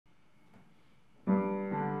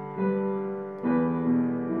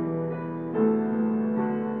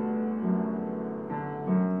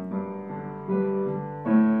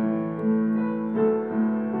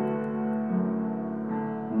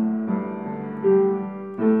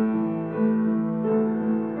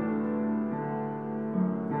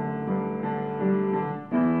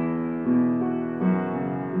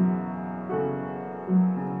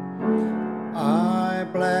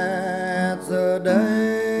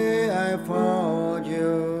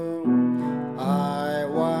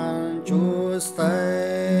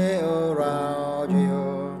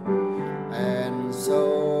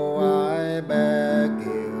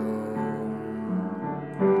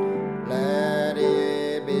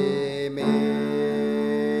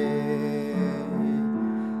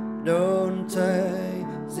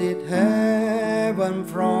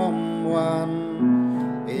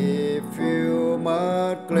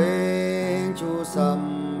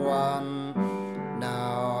one,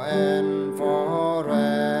 now and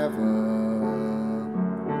forever.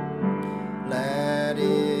 Let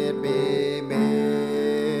it be me.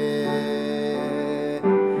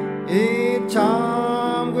 Each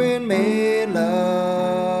time when me love,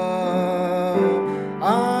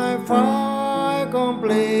 I find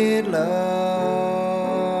complete love.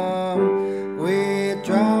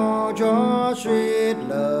 Without your sweet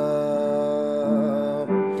love,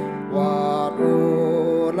 what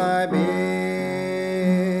would I be?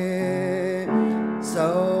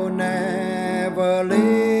 So never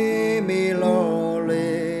leave me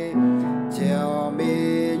lonely. Tell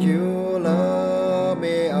me you love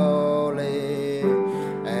me only,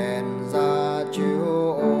 and that you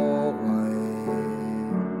always.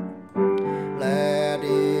 Let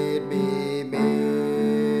it be me.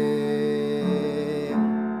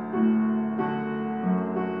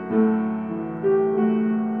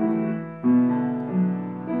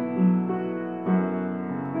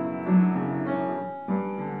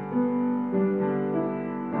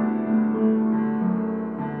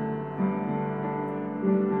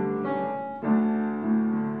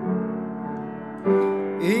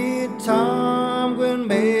 Each time when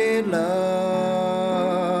made love,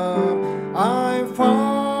 I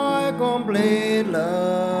find complete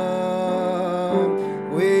love.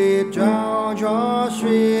 Without your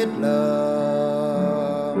sweet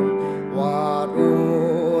love, what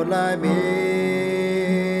would I be?